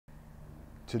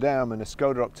Today I'm in a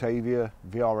Skoda Octavia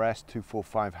VRS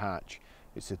 245 hatch.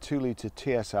 It's a 2-litre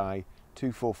TSI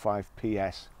 245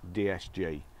 PS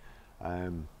DSG.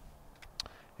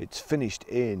 It's finished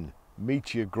in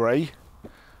Meteor Grey,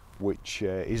 which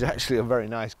is actually a very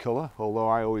nice colour, although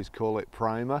I always call it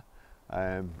primer.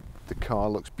 The car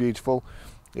looks beautiful.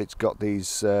 It's got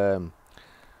these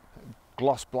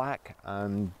gloss black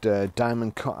and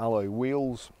diamond cut alloy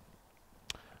wheels,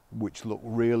 which look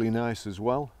really nice as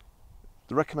well.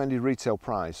 The recommended retail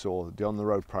price, or the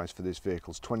on-the-road price for this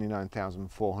vehicle, is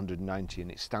 $29,490 in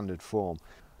its standard form.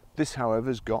 This, however,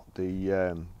 has got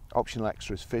the optional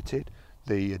extras fitted: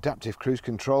 the adaptive cruise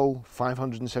control,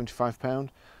 £575,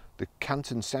 the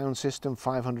Canton sound system,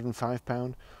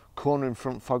 £505, corner and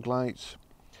front fog lights,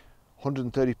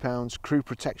 £130, crew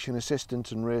protection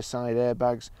assistant and rear side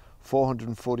airbags,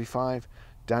 £445,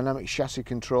 dynamic chassis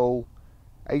control,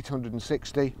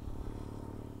 £860,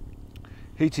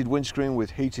 heated windscreen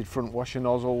with heated front washer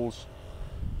nozzles,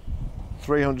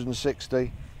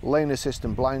 £360, lane assist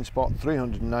and blind spot,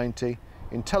 £390,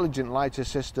 intelligent light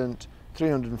assistant,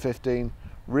 £315,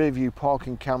 rear view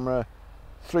parking camera,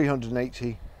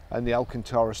 £380, and the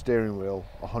Alcantara steering wheel,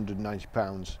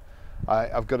 £190.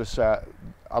 I've got to say,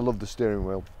 I love the steering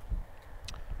wheel,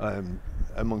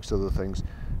 amongst other things.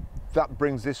 That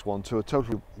brings this one to a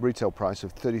total retail price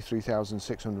of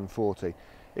 $33,640.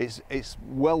 It's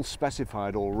well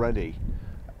specified already.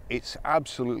 It's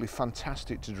absolutely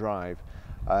fantastic to drive.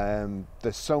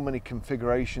 There's so many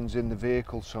configurations in the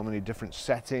vehicle, so many different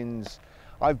settings.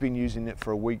 I've been using it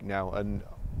for a week now, and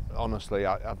honestly,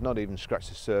 I've not even scratched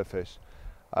the surface.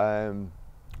 I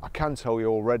can tell you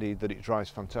already that it drives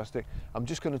fantastic. I'm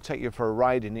just going to take you for a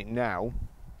ride in it now,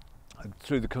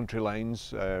 through the country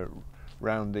lanes,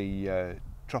 round the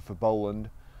Trough of Bowland,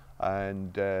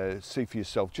 and see for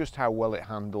yourself just how well it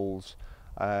handles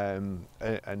and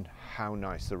how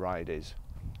nice the ride is.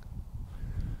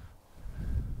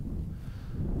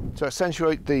 To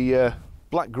accentuate the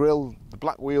black grille, the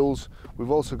black wheels,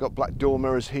 we've also got black door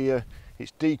mirrors here.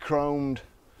 It's de-chromed,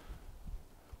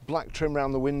 black trim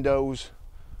around the windows,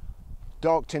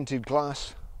 dark tinted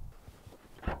glass.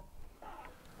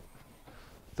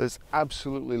 There's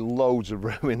absolutely loads of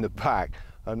room in the back,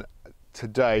 and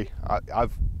today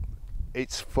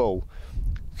it's full.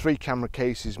 3 camera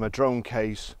cases, my drone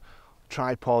case,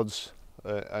 tripods,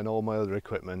 and all my other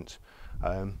equipment.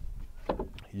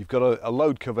 You've got a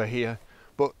load cover here,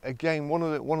 but again, one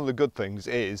of the good things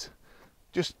is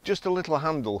just a little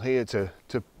handle here to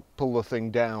pull the thing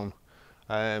down.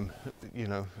 You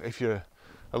know, if you're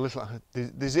a little,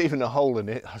 there's even a hole in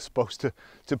it, I suppose, to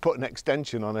put an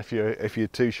extension on if you're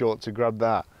too short to grab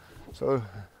that. So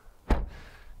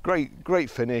great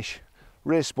finish.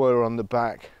 Rear spoiler on the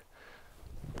back,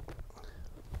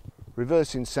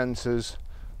 reversing sensors,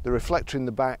 the reflector in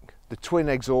the back, the twin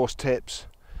exhaust tips.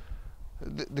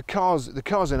 The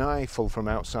car's an eyeful from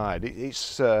outside.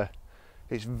 It's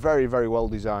very, very well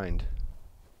designed.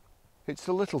 It's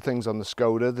the little things on the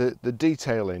Skoda, the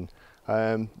detailing.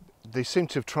 They seem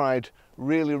to have tried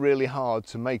really, really hard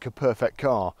to make a perfect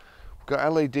car. We've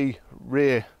got LED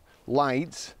rear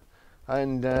lights,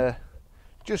 and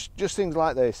just things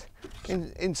like this.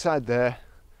 Inside there,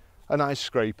 an ice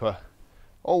scraper,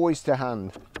 always to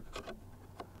hand.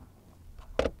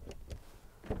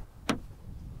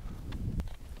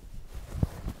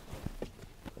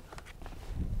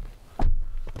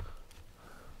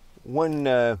 When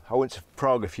I went to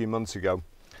Prague a few months ago,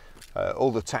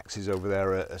 all the taxis over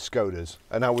there are Skodas,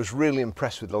 and I was really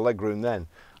impressed with the legroom then.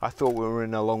 I thought we were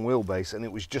in a long wheelbase and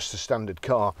it was just a standard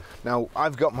car. Now,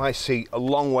 I've got my seat a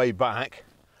long way back,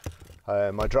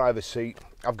 my driver's seat.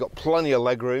 I've got plenty of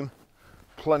legroom,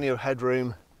 plenty of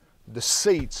headroom. The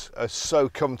seats are so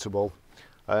comfortable.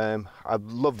 I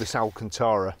love this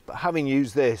Alcantara, but having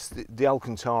used this, the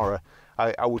Alcantara,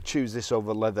 I would choose this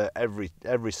over leather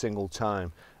every single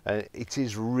time. It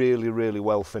is really, really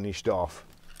well finished off.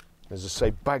 As I say,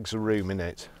 bags of room in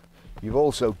it. You've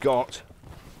also got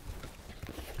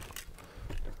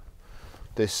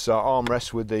this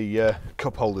armrest with the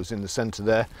cup holders in the centre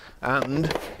there,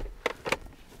 and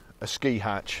a ski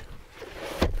hatch.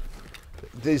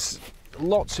 There's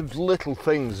lots of little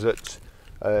things that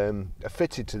are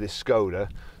fitted to this Skoda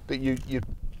that you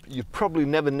probably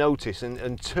never notice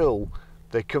until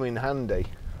they come in handy.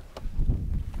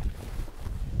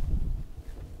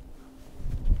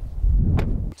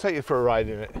 I'll take you for a ride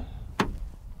in it.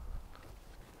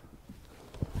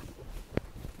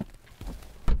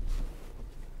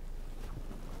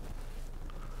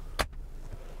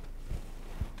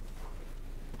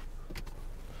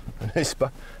 And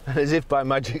as if by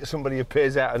magic somebody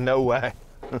appears out of nowhere.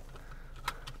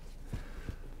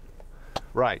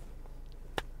 Right,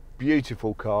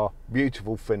 beautiful car,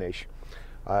 beautiful finish.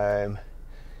 If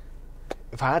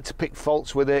I had to pick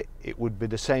faults with it, it would be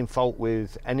the same fault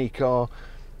with any car.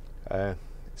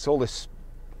 It's all this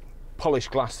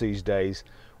polished glass these days,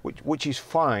 which is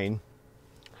fine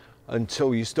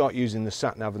until you start using the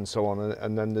sat nav and so on,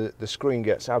 and then the screen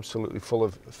gets absolutely full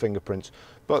of fingerprints.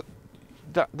 But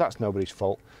that's nobody's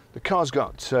fault. The car's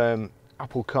got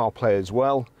Apple CarPlay as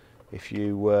well. If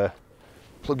you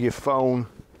plug your phone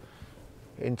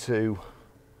into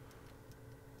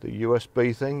the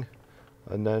USB thing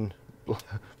and then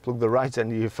plug the right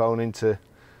end of your phone into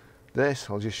this,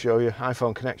 I'll just show you.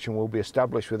 iPhone connection will be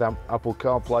established with Apple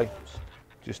CarPlay.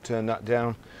 Just turn that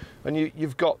down, and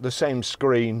you've got the same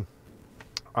screen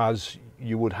as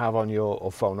you would have on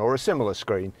your phone, or a similar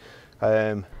screen.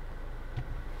 I'll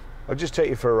just take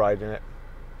you for a ride in it.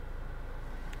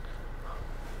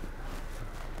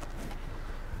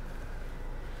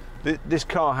 This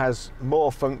car has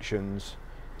more functions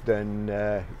than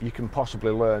you can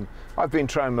possibly learn. I've been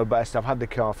trying my best. I've had the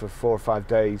car for 4 or 5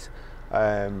 days,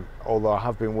 although I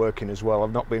have been working as well.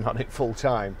 I've not been on it full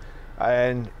time,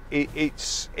 and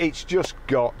it's just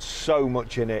got so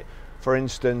much in it. For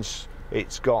instance,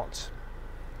 it's got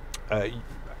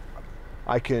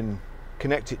I can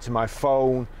connect it to my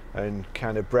phone and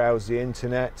kind of browse the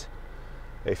internet.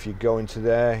 If you go into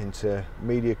there, into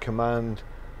media command,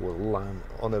 will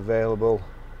unavailable.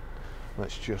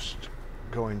 Let's just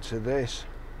go into this.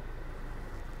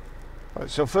 Right,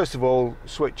 so first of all,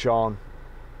 switch on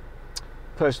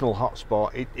personal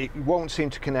hotspot. It won't seem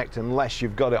to connect unless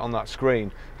you've got it on that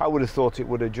screen. I would have thought it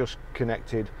would have just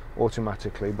connected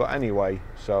automatically, but anyway,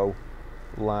 so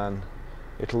LAN,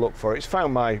 it'll look for it. It's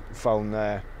found my phone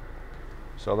there,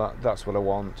 so that's what I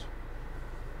want.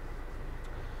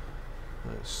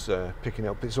 It's picking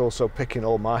up. It's also picking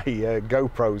all my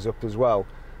GoPros up as well,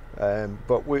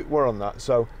 but we're on that.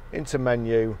 So into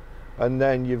menu, and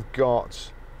then you've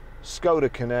got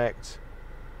Skoda Connect,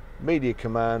 media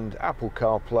command, Apple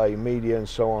CarPlay, media, and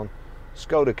so on.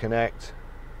 Skoda Connect,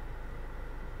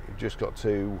 you've just got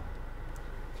to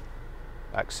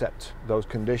accept those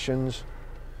conditions.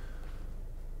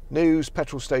 News,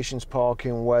 petrol stations,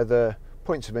 parking, weather,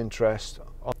 points of interest.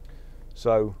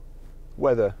 So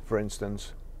weather, for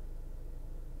instance,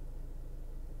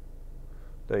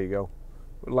 there you go,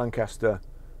 Lancaster,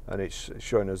 and it's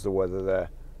showing us the weather there.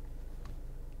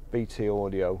 BT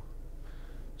audio,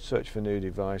 search for new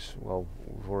device. Well,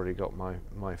 we've already got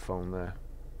my phone there.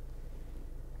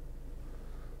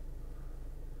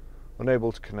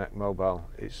 Unable to connect mobile.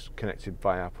 It's connected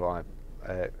by Apple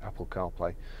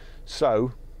CarPlay.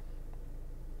 So,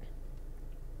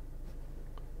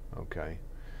 okay,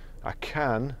 I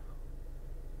can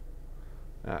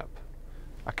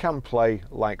play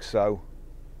like so.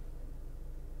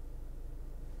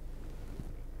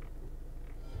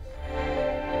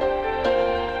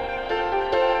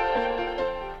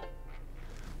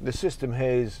 The system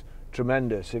here is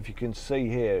tremendous. If you can see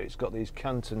here, it's got these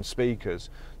Canton speakers.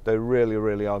 They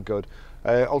really are good.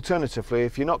 Alternatively,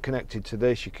 if you're not connected to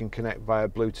this, you can connect via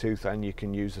Bluetooth, and you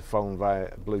can use the phone via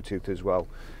Bluetooth as well.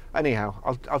 Anyhow,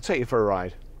 I'll take you for a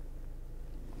ride.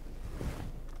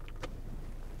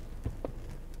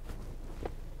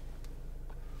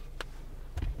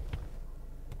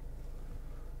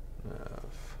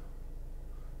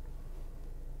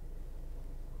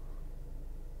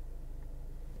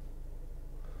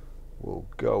 We'll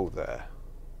go there.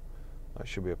 That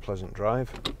should be a pleasant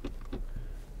drive.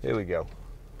 Here we go.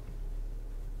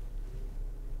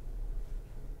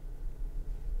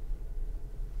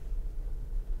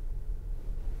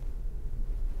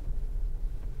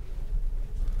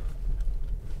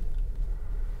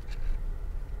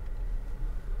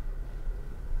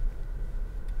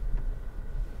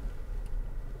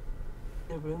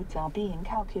 The routes are being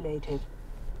calculated.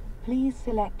 Please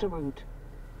select a route.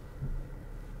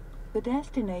 The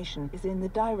destination is in the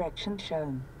direction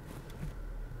shown.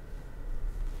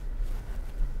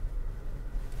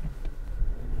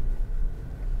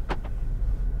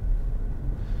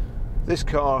 This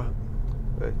car,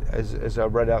 as I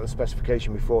read out the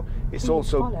specification before, it's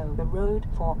also follow the road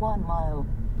for 1 mile.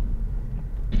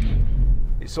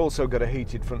 It's also got a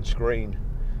heated front screen.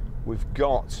 We've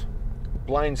got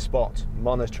blind spot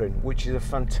monitoring, which is a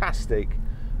fantastic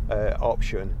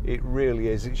option. It really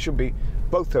is. It should be,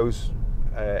 both those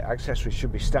accessories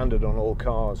should be standard on all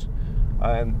cars.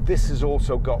 This has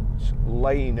also got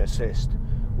lane assist,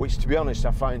 which, to be honest,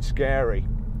 I find scary.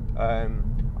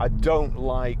 I don't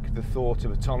like the thought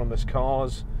of autonomous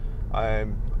cars. I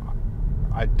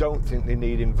don't think they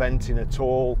need inventing at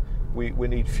all. We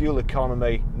need fuel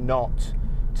economy, not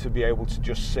to be able to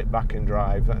just sit back and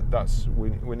drive.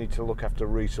 We need to look after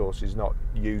resources, not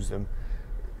use them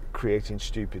creating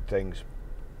stupid things.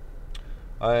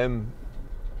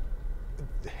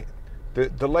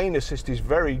 The lane assist is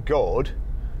very good.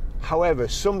 However,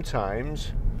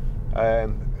 sometimes,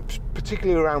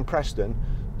 particularly around Preston,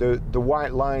 the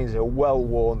white lines are well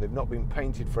worn, they've not been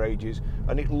painted for ages,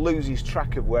 and it loses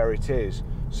track of where it is,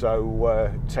 so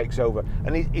it takes over.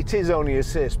 And it is only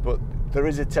assist, but there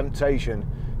is a temptation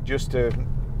just to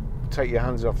take your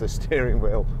hands off the steering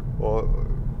wheel, or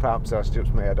perhaps that's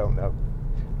just me, I don't know.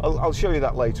 I'll show you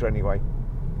that later anyway.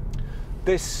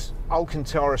 This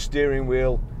Alcantara steering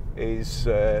wheel is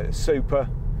super.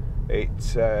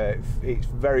 It's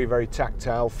very, very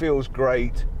tactile, feels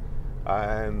great,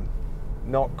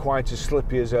 not quite as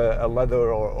slippy as a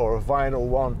leather or a vinyl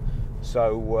one,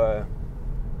 so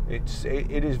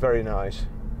it is very nice.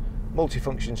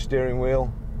 Multifunction steering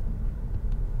wheel,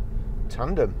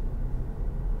 tandem.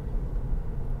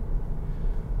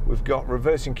 We've got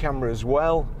reversing camera as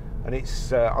well, and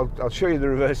it's I'll show you the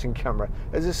reversing camera.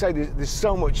 As I say, there's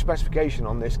so much specification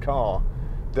on this car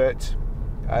that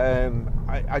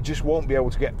I just won't be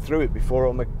able to get through it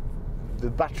before the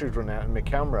batteries run out in my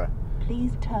camera.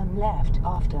 Please turn left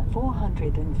after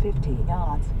 450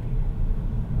 yards.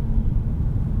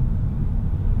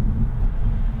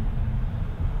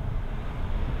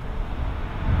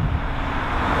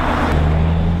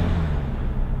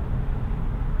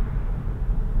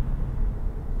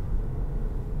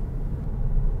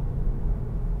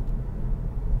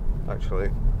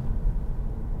 Actually,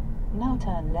 now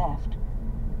turn left.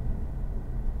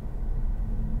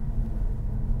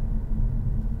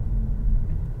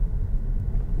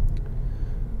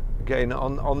 again,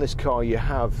 on this car you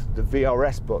have the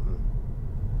VRS button.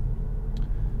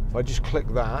 If I just click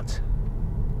that,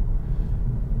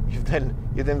 you're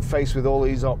then faced with all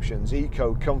these options: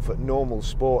 eco, comfort, normal,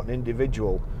 sport and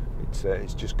individual.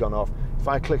 It's just gone off. If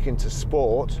I click into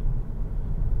sport,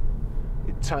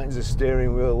 it tightens the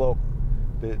steering wheel up,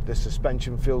 the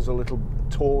suspension feels a little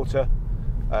tauter,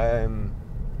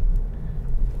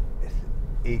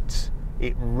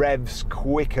 it revs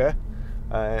quicker,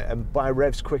 and by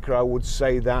revs quicker I would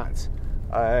say that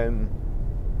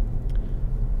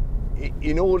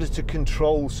in order to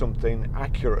control something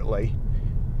accurately,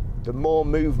 the more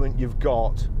movement you've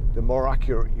got, the more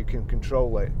accurate you can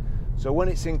control it. So when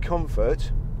it's in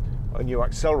comfort and you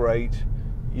accelerate,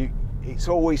 it's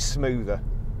always smoother.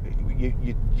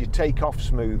 You take off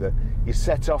smoother, you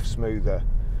set off smoother,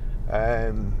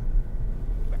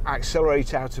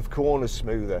 accelerate out of corners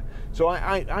smoother. So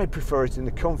I prefer it in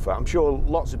the comfort. I'm sure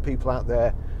lots of people out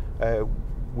there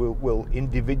will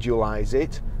individualize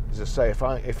it. As I say,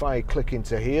 if I click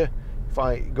into here, if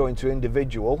I go into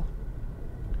individual,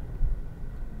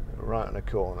 right in the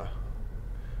corner,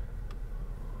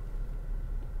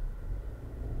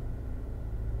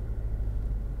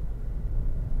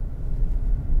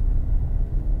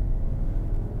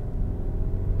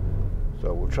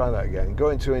 so we'll try that again. Go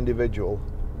into individual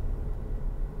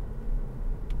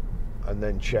and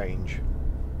then change.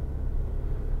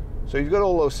 So you've got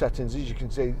all those settings. As you can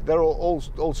see, they're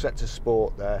all set to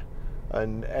sport there,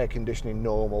 and air conditioning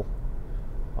normal.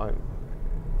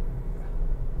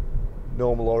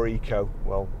 Normal or eco?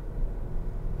 Well,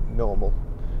 normal.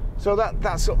 So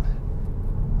that's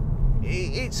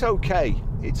it's okay.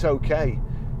 It's okay.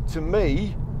 To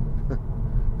me,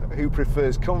 who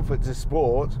prefers comfort to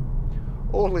sport,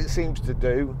 all it seems to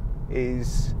do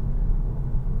is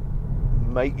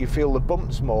make you feel the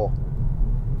bumps more.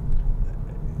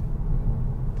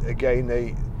 Again,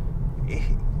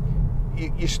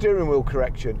 your steering wheel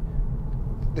correction,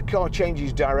 the car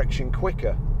changes direction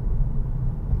quicker,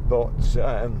 but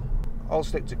I'll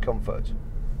stick to comfort.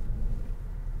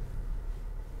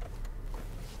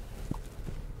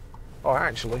 Oh,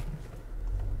 actually,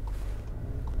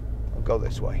 I'll go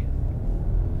this way.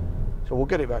 So we'll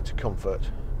get it back to comfort.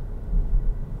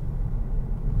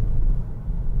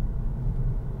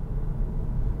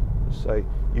 So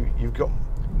you've got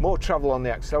more travel on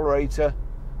the accelerator,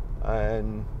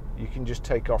 and you can just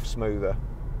take off smoother.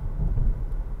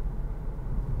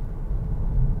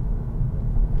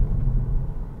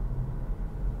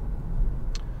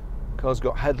 Car's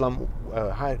got headlamp,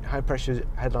 high pressure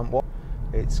headlamp.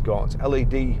 It's got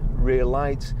LED rear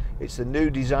lights. It's a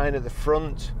new design at the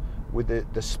front with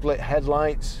the split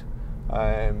headlights.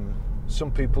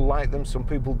 Some people like them, some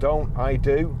people don't. I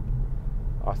do.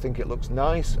 I think it looks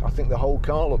nice. I think the whole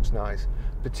car looks nice,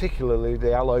 particularly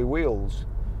the alloy wheels.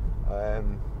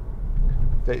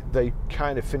 They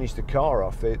kind of finish the car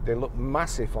off. They look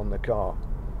massive on the car.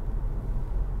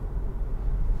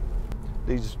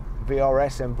 These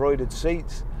VRS embroidered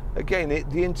seats. Again,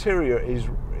 the interior is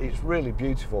really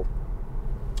beautiful.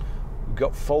 We've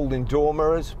got folding door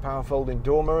mirrors, power folding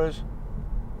door mirrors.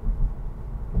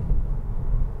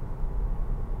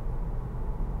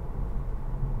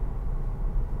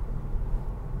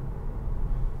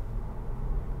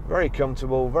 Very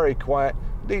comfortable, very quiet.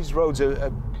 These roads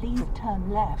are Please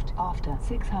turn left after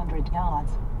 600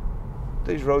 yards.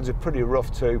 These roads are pretty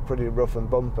rough too, pretty rough and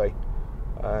bumpy.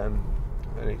 And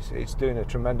it's doing a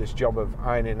tremendous job of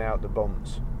ironing out the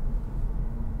bumps.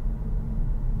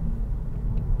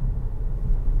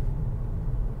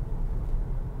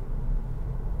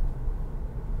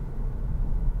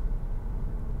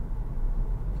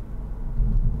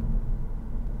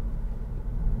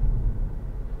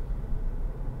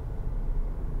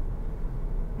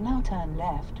 Now turn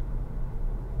left.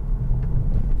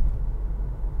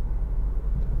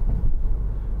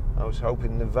 I was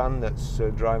hoping the van that's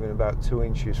driving about 2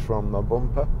 inches from my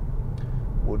bumper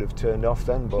would have turned off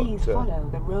then, but Please follow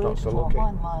the road not so for lucky.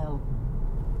 1 mile.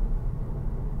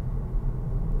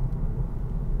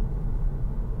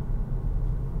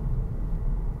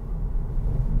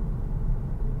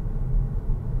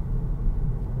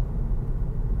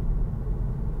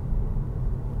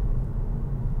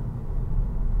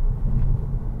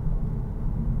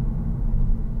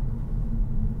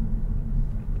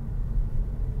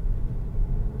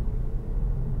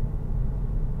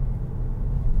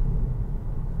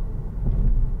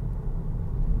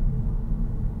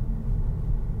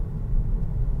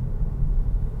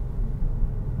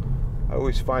 I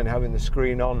always find having the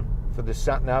screen on for the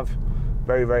sat nav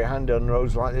very, very handy on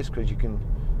roads like this, because you can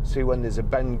see when there's a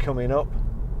bend coming up.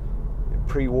 It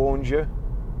pre-warns you.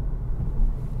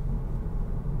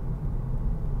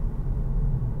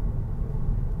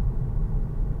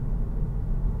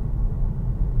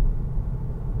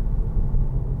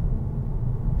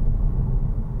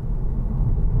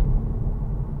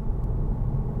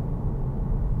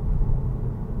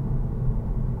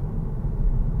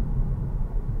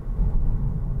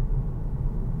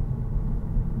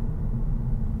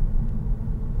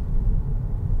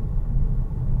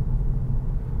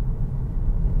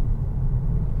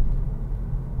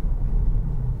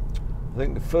 I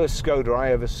think the first Skoda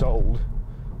I ever sold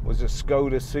was a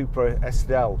Skoda Super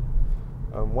Estelle,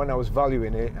 and when I was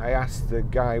valuing it, I asked the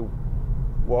guy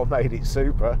what made it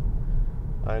super,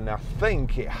 and I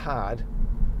think it had,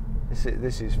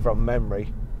 this is from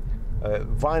memory,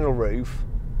 vinyl roof,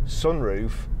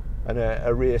 sunroof, and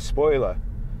a rear spoiler.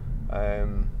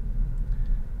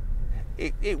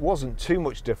 It wasn't too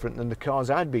much different than the cars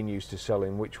I'd been used to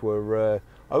selling, which were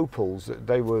Opels.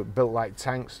 They were built like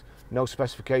tanks, no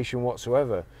specification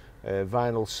whatsoever.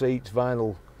 Vinyl seats,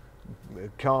 vinyl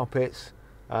carpets,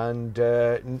 and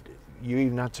you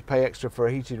even had to pay extra for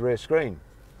a heated rear screen.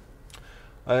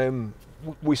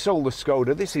 We sold the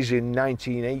Skoda, this is in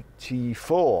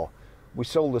 1984. We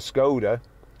sold the Skoda,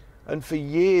 and for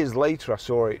years later I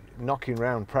saw it knocking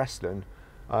around Preston,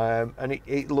 and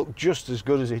it looked just as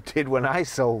good as it did when I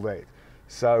sold it.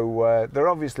 So they're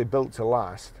obviously built to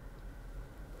last.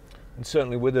 And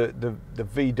certainly with the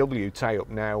VW tie-up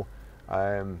now,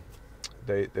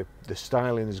 the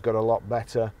styling has got a lot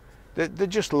better. They're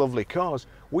just lovely cars.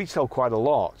 We sell quite a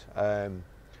lot, and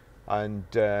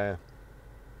the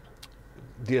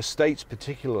estates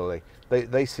particularly,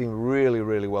 they seem really,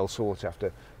 really well sought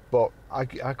after. But I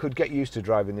could get used to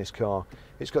driving this car.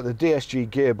 It's got the DSG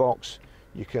gearbox.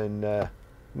 You can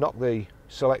knock the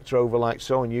selector over like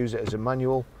so and use it as a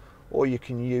manual, or you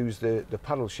can use the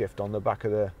paddle shift on the back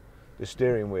of the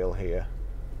steering wheel here.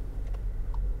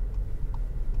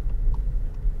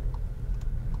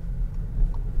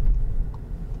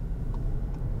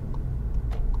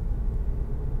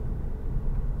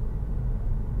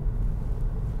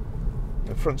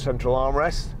 The front central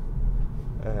armrest,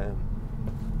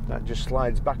 that just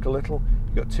slides back a little.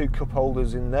 You've got 2 cup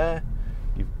holders in there.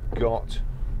 You've got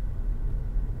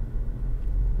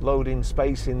loading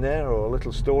space in there, or a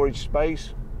little storage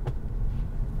space.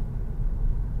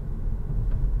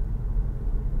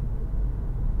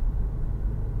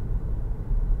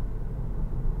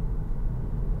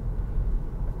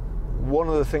 One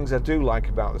of the things I do like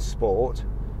about the Sport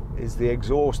is the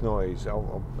exhaust noise.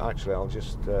 I'll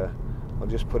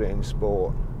just put it in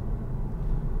Sport.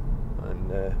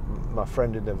 And my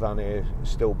friend in the van here is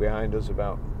still behind us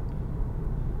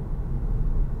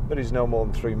but he's no more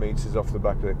than 3 meters off the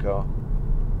back of the car.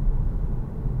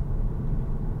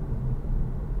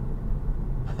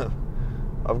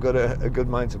 I've got a good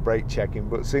mind to brake checking,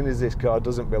 but seeing as this car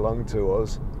doesn't belong to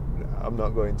us, I'm not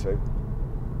going to.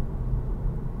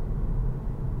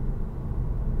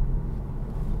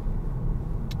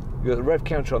 You've got the rev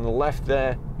counter on the left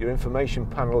there, your information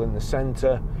panel in the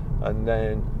centre, and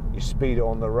then your speedo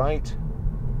on the right.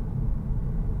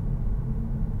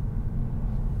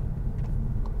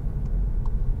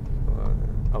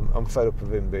 I'm fed up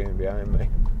of him being behind me.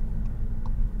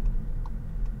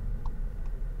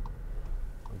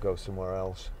 I'll go somewhere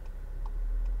else.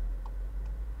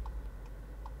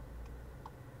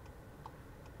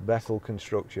 Bethel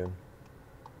Construction.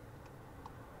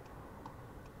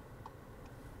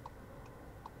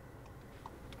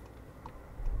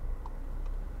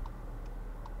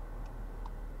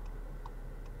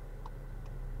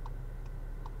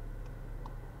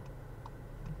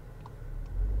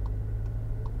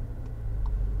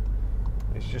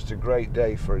 It's just a great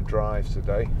day for a drive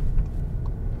today,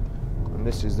 and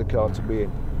this is the car to be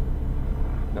in.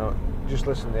 Now just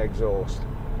listen to the exhaust.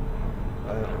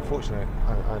 Unfortunately,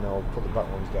 I know I'll put the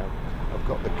back ones down. I've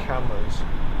got the cameras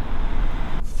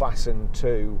fastened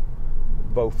to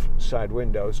both side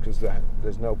windows because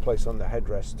there's no place on the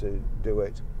headrest to do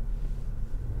it.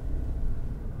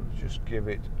 Just give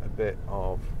it a bit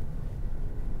of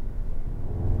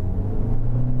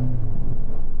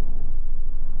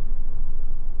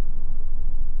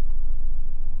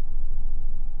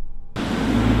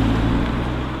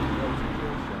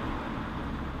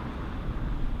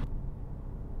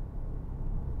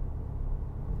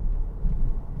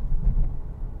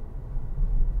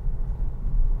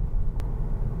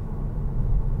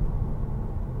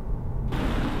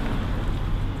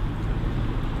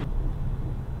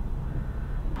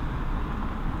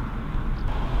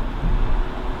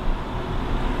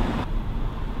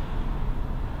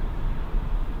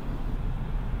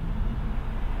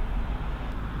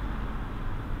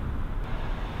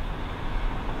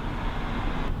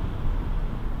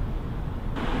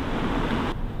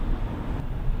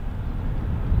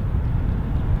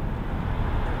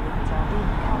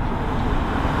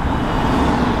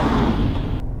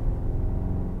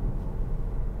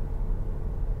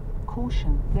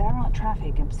Caution, there are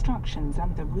traffic obstructions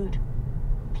on the route.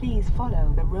 Please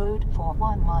follow the road for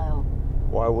 1 mile.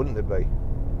 Why wouldn't there be?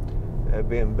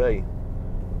 Airbnb.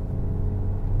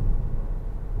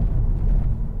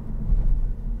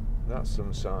 That's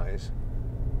some size.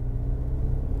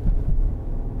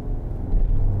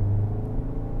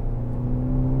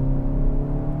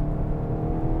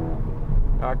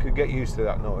 I could get used to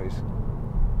that noise.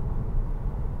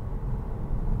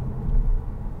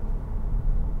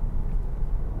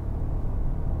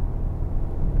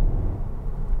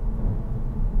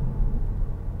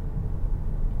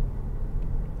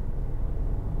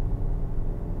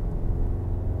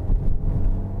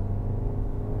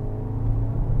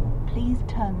 Please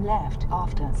turn left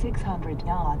after 600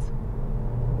 yards.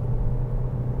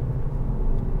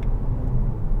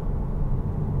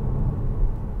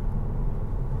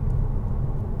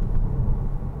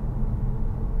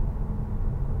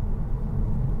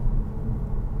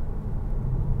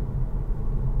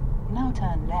 Now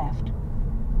turn left.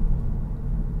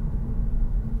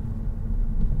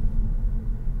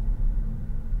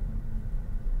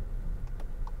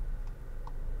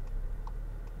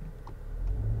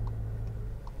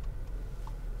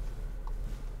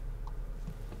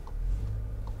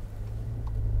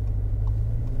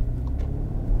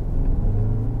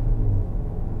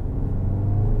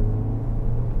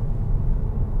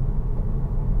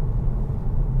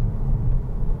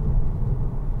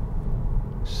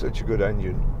 Such a good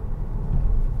engine.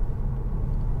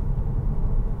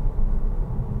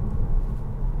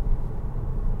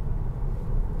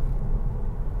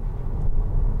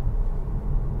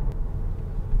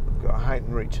 Got a height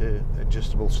and reach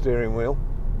adjustable steering wheel.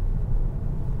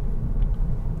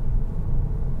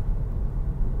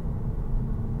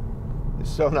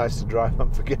 It's so nice to drive,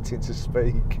 I'm forgetting to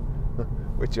speak,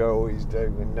 which I always do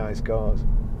in nice cars.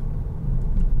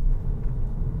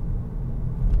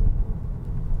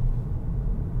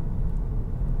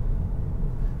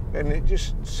 And it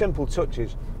just simple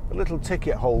touches. A little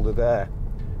ticket holder there,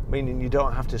 meaning you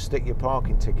don't have to stick your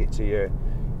parking ticket to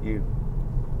your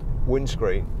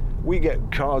windscreen. We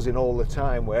get cars in all the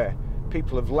time where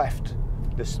people have left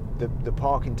the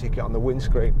parking ticket on the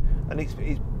windscreen, and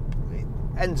it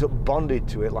ends up bonded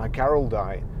to it like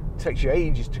araldite. It takes you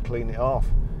ages to clean it off.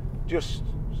 Just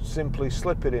simply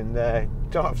slip it in there.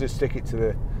 Don't have to stick it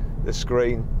to the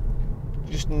screen.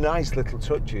 Just nice little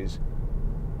touches.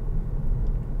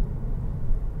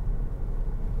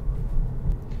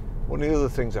 One of the other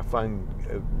things I find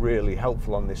really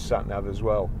helpful on this sat-nav as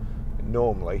well,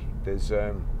 normally,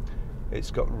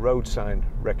 it's got road sign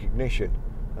recognition,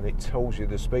 and it tells you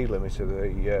the speed limit of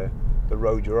the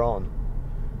road you're on.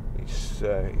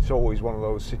 It's always one of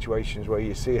those situations where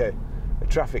you see a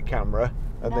traffic camera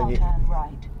and Now then turn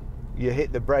right. you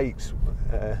hit the brakes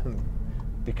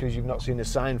because you've not seen a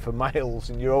sign for miles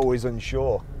and you're always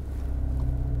unsure.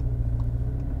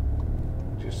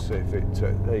 Just see if it,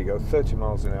 there you go, 30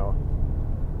 miles an hour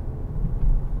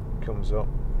comes up.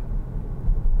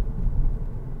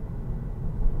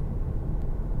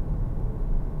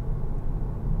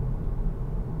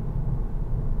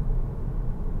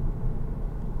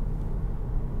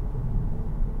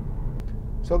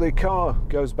 So the car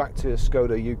goes back to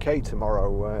Skoda UK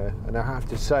tomorrow, and I have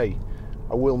to say,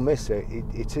 I will miss it.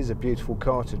 It is a beautiful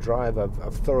car to drive.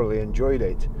 I've thoroughly enjoyed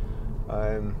it.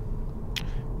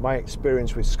 My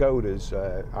experience with Skodas,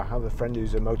 I have a friend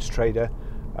who's a motor trader,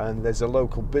 and there's a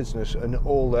local business, and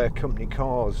all their company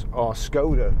cars are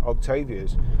Skoda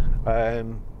Octavias,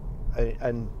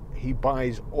 and he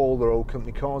buys all their old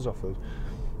company cars off us.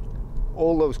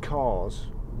 All those cars,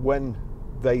 when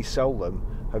they sell them,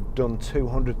 have done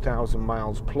 200,000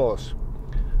 miles plus,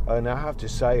 and I have to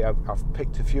say I've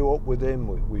picked a few up with him.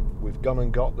 We've gone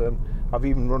and got them. I've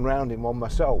even run around in one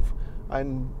myself,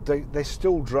 and they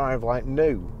still drive like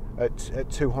new at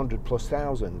 200 plus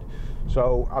thousand.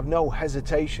 So I've no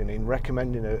hesitation in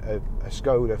recommending a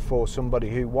Skoda for somebody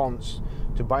who wants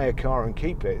to buy a car and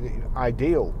keep it.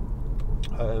 Ideal.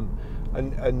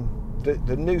 And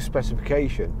the new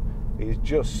specification is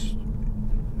just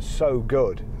so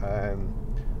good.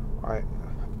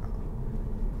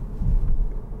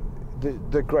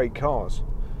 They're great cars.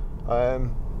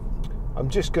 I'm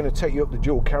just going to take you up the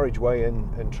dual carriageway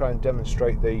and try and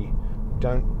demonstrate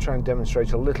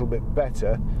a little bit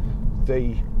better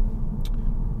the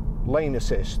lane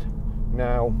assist.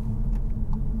 Now,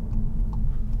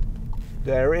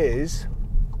 there is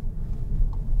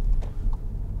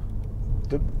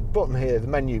the button here, the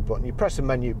menu button. You press the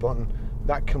menu button,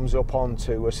 that comes up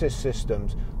onto assist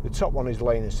systems. The top one is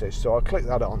lane assist, so I'll click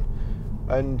that on,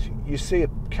 and you see a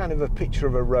kind of a picture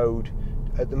of a road.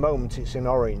 At the moment it's in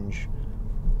orange.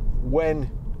 When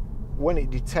it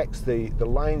detects the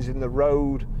lines in the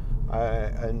road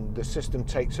and the system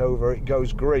takes over, it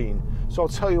goes green. So I'll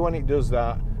tell you when it does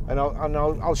that, and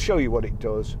I'll show you what it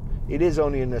does. It is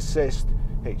only an assist.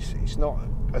 It's not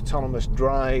autonomous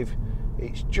drive.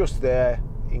 It's just there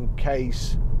in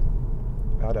case,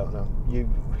 I don't know,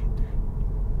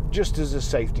 just as a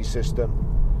safety system.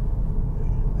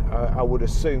 I would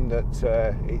assume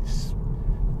that it's,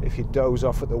 if you doze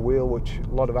off at the wheel, which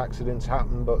a lot of accidents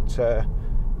happen, but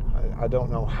I don't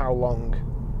know how long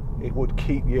it would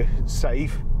keep you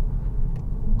safe.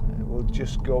 We'll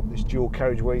just go up this dual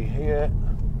carriageway here.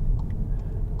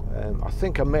 I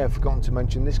think I may have forgotten to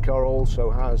mention this car also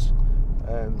has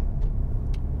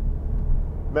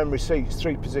memory seats,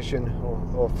 3 position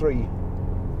or 3.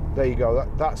 There you go.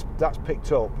 That's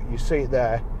picked up. You see it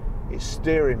there. It's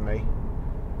steering me.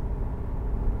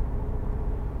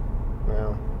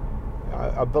 Now,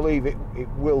 I believe it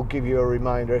will give you a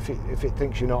reminder if it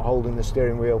thinks you're not holding the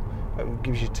steering wheel. It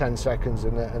gives you 10 seconds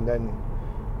and then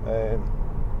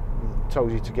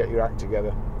tells you to get your act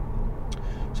together.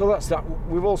 So that's that.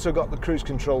 We've also got the cruise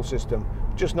control system.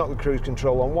 Just not the cruise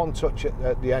control on one touch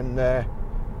at the end there.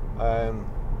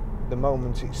 The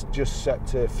moment it's just set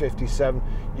to 57.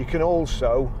 You can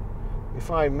also,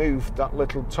 if I move that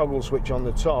little toggle switch on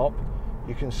the top,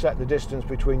 you can set the distance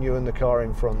between you and the car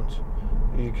in front.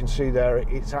 You can see there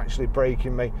it's actually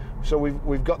braking me. So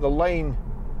we've got the lane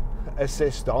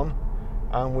assist on,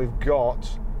 and we've got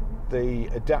the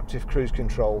adaptive cruise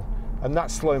control, and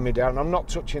that's slowing me down. I'm not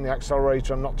touching the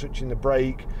accelerator, I'm not touching the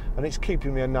brake, and it's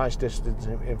keeping me a nice distance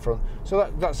in front.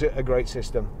 So that's a great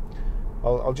system.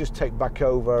 I'll just take back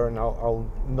over and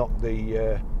I'll knock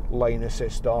the lane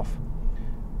assist off.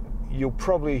 You'll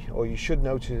probably, or you should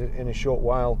notice in a short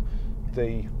while,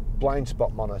 the blind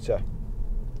spot monitor.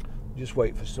 Just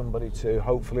wait for somebody to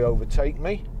hopefully overtake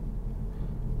me.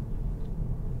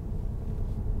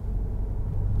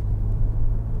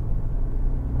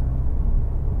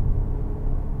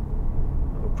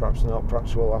 Or perhaps not,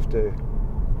 perhaps we'll have to.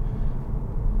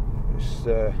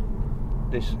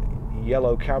 This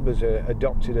yellow cab has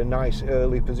adopted a nice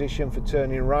early position for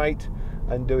turning right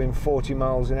and doing 40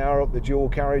 miles an hour up the dual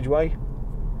carriageway.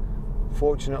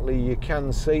 Fortunately, you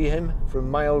can see him from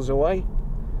miles away.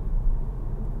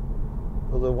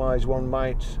 Otherwise, one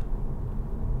might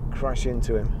crash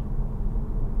into him.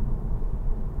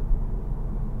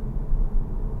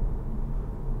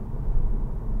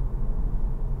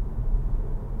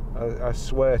 I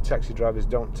swear taxi drivers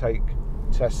don't take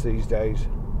tests these days.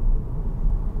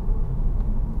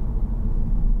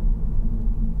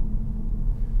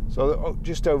 So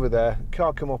just over there,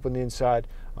 car come up on the inside,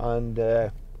 and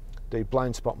the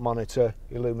blind spot monitor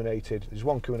illuminated. There's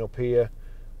one coming up here,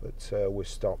 but we're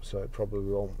stopped, so it probably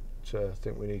won't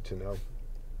think we need to know.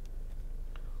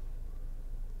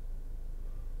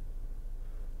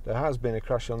 There has been a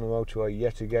crash on the motorway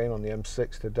yet again on the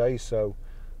M6 today, so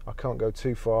I can't go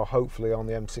too far. Hopefully on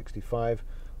the M65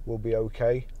 we'll be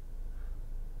okay.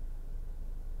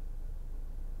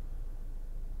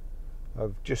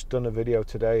 I've just done a video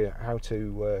today how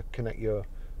to connect your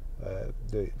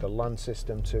the LAN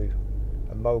system to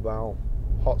a mobile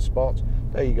hotspot.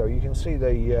 There you go, you can see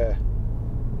the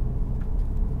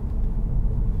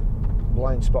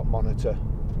blind spot monitor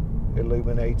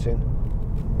illuminating.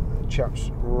 The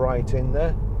chap's right in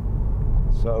there,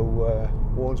 so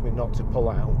warns me not to pull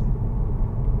out.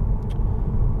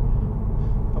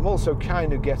 I'm also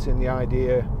kind of getting the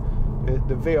idea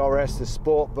the VRS, the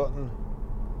sport button,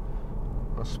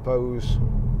 I suppose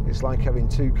it's like having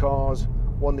two cars,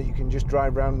 one that you can just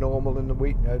drive around normal in the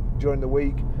week during the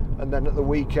week, and then at the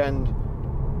weekend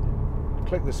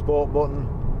click the sport button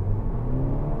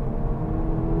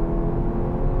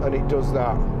and it does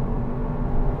that.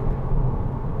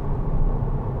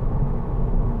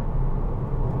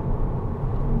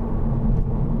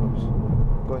 Oops,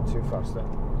 going too fast then.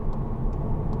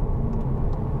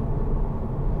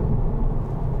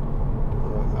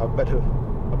 I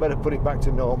better put it back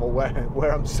to normal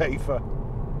where I'm safer.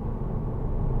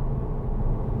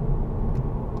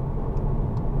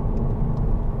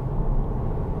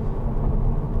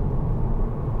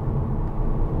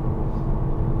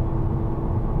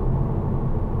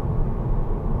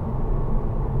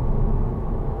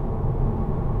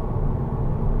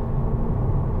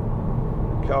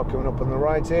 Car coming up on the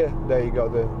right here. There you go,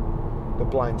 the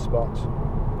blind spot.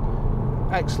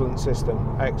 Excellent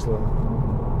system, excellent.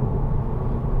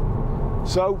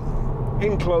 So,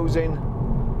 in closing,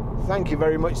 thank you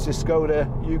very much to Skoda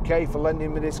UK for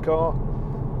lending me this car.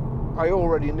 I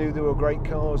already knew they were great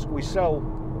cars. We sell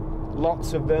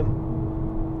lots of them.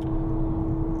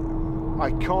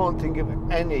 I can't think of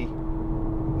any,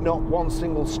 not one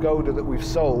single Skoda that we've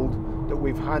sold that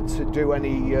we've had to do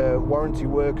any warranty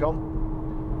work on.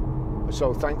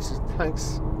 So thanks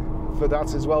for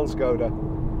that as well, Skoda.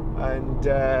 And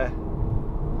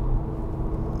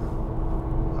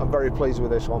I'm very pleased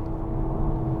with this one.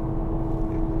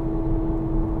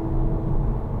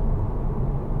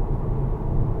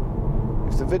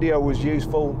 If the video was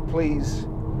useful, please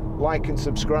like and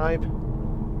subscribe,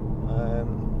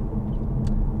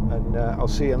 and I'll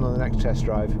see you on the next test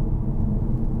drive.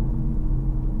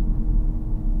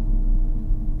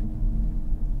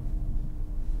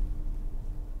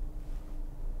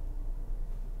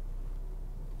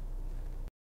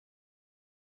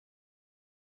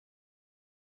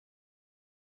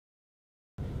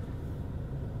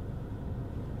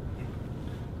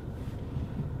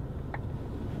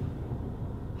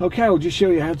 Okay, I'll just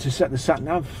show you how to set the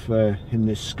sat-nav in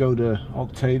this Skoda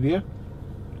Octavia.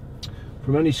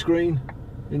 From any screen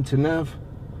into nav,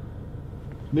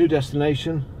 new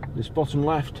destination, this bottom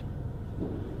left,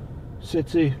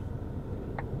 city.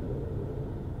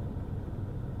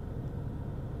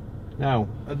 Now,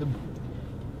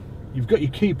 you've got your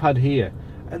keypad here.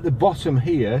 At the bottom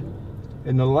here,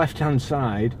 in the left-hand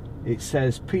side, it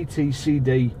says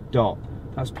PTCD dot.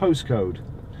 That's postcode.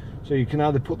 So you can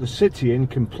either put the city in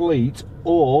complete,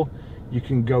 or you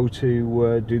can go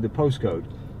to do the postcode.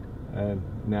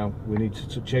 Now we need to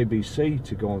touch ABC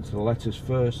to go on to the letters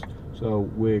first. So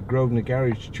we're Grosvenor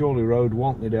Garage, Chorley Road,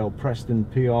 Wantleydale, Preston,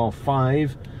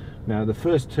 PR5. Now the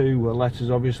first two letters,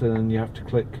 obviously, then you have to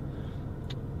click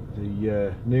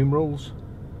the numerals.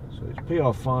 So it's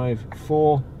PR5,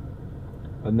 4,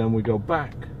 and then we go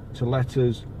back to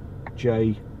letters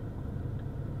J,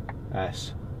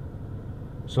 S.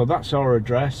 So that's our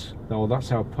address, or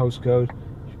that's our postcode.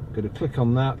 You're going to click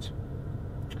on that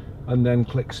and then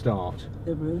click start.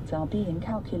 The routes are being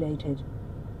calculated.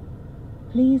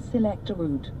 Please select a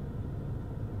route.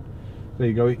 There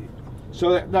you go.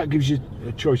 So that gives you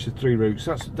a choice of 3 routes.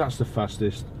 That's the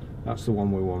fastest. That's the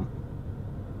one we want.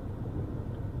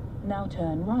 Now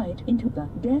turn right into the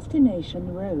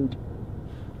destination road.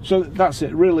 So that's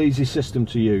it. Real easy system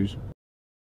to use.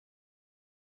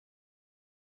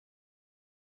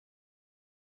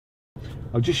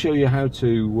 I'll just show you how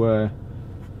to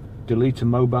delete a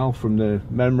mobile from the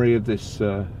memory of this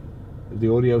the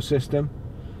audio system.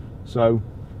 So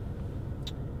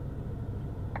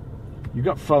you've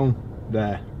got phone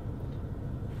there,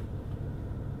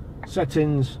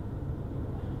 settings,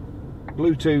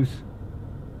 Bluetooth,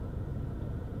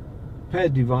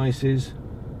 paired devices,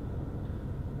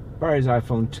 Barry's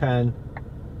iPhone 10,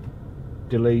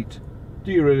 delete.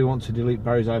 Do you really want to delete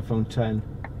Barry's iPhone 10?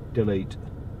 delete.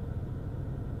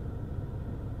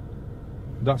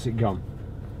 That's it gone.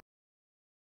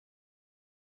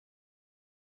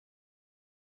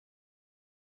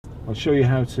 I'll show you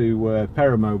how to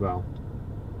pair a mobile.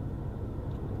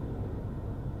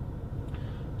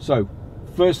 So,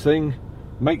 first thing,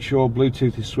 make sure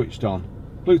Bluetooth is switched on.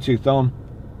 Bluetooth on.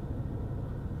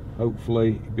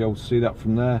 Hopefully you'll be able to see that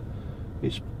from there.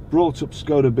 It's brought up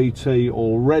Skoda BT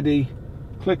already.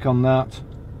 Click on that.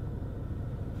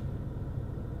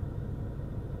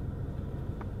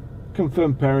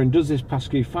 Confirm pairing. Does this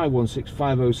passkey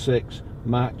 516506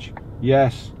 match?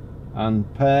 Yes.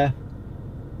 And pair.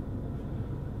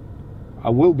 I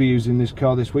will be using this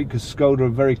car this week because Skoda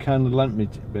have very kindly lent me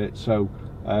a bit, so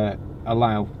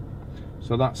allow.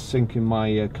 So that's syncing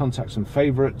my contacts and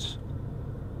favourites.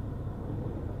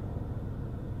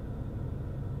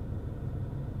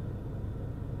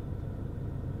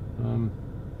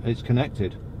 It's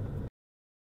connected.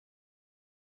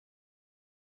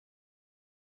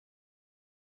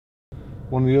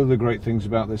 One of the other great things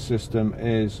about this system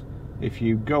is if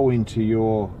you go into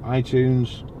your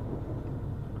iTunes,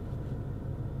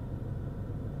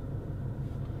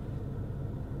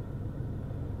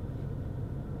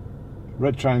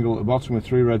 red triangle at the bottom with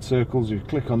 3 red circles, if you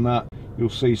click on that you'll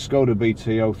see Skoda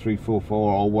BT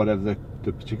 0344 or whatever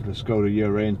the particular Skoda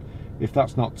you're in. If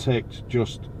that's not ticked,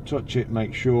 just touch it,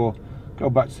 make sure, go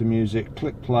back to the music,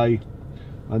 click play,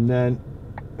 and then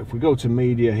if we go to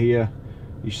media here,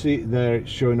 you see it there, it's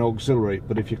showing auxiliary,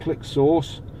 but if you click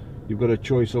source, you've got a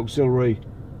choice auxiliary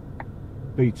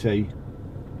BT.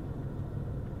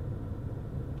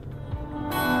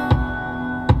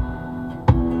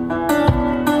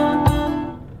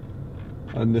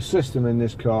 And the system in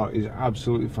this car is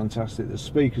absolutely fantastic. The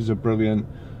speakers are brilliant,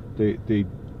 the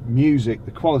music,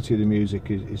 the quality of the music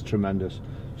is tremendous.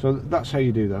 So that's how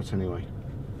you do that anyway.